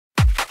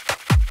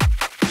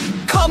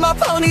Call my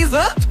ponies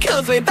up,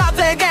 cause we about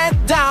to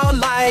get down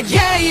like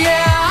yeah,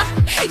 yeah,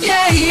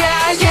 yeah,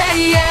 yeah, yeah,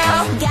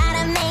 yeah. Got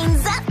our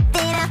names up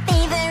in our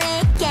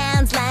favorite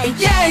gowns like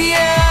yeah,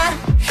 yeah,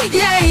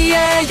 yeah,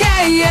 yeah,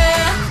 yeah,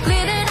 yeah.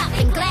 Glittered up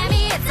and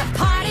glammy, it's a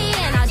party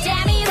in our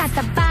jammies. Got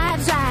the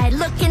vibes right,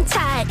 looking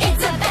tight,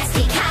 it's a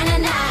bestie kind of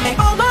night.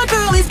 All my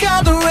girlies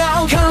gather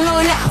round, come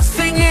on out,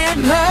 sing it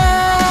loud.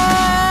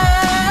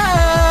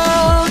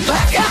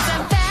 Let's go. It's a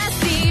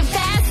bestie,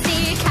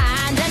 bestie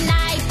kind of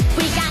night.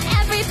 We got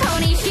every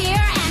pony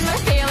here and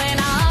we're feeling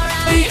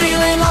alright.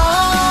 Feeling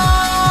alright,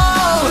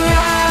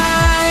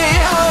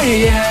 oh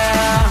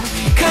yeah,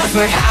 cause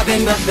we're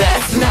having the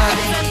best night.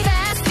 It's a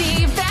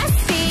bestie,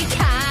 bestie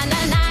kind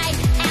of night.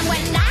 And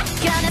we're not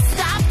gonna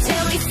stop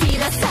till we see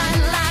the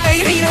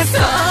sunlight. See the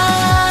sunlight,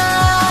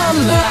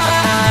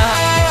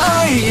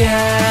 oh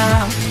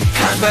yeah,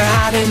 cause we're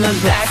having the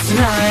best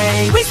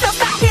night. We still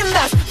stacking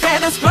the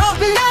feathers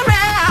floating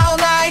around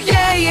like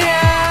yeah,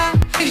 yeah,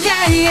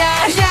 yeah,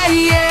 yeah, yeah,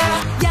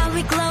 yeah. Yeah,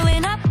 we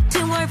glowing up to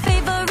our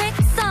favorite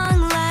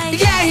song like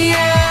Yeah,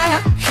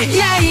 yeah,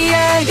 yeah,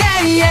 yeah,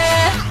 yeah,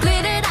 yeah.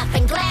 glittered up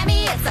and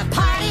glammy, it's a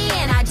party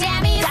in our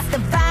jammies. Got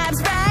the vibes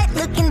right,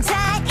 looking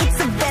tight, it's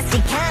a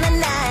bestie kind of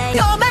night.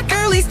 All my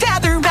girlies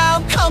gather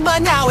round, come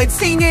on now and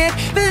sing it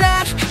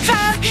loud. It's a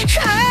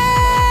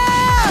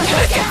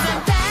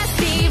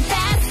bestie,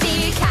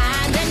 bestie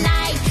kind of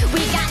night.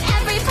 We got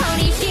every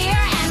pony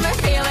here and we're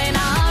feeling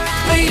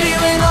alright.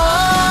 Feeling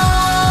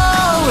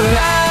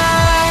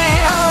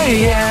alright, oh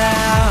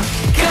yeah,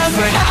 cause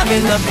we're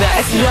having the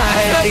best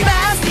night.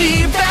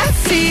 Bestie,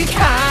 bestie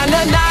kind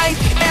of night.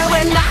 And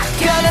we're not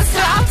gonna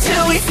stop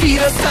till we see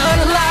the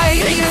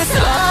sunlight. See the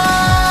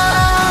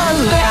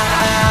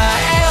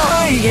sunlight,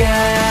 oh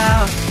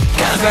yeah,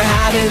 cause we're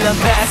having the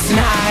best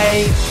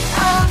night.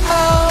 Oh,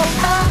 oh,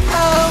 oh,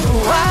 oh,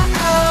 oh,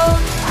 oh,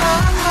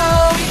 oh,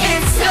 oh.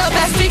 It's the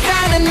bestie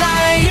kind of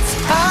night.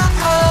 Oh,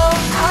 oh,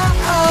 oh,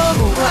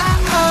 oh, oh,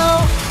 oh,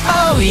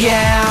 oh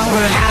yeah,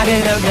 we're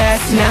having the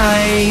best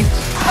night.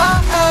 Oh,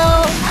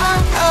 oh, oh,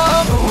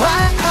 oh, oh,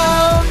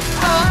 oh,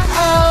 oh,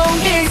 oh.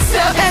 It's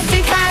the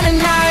bestie kind of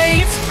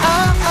night. Oh,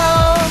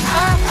 oh,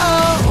 oh,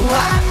 oh,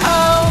 oh,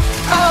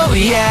 oh, oh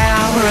yeah,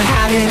 we're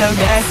having the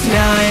best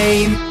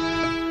night.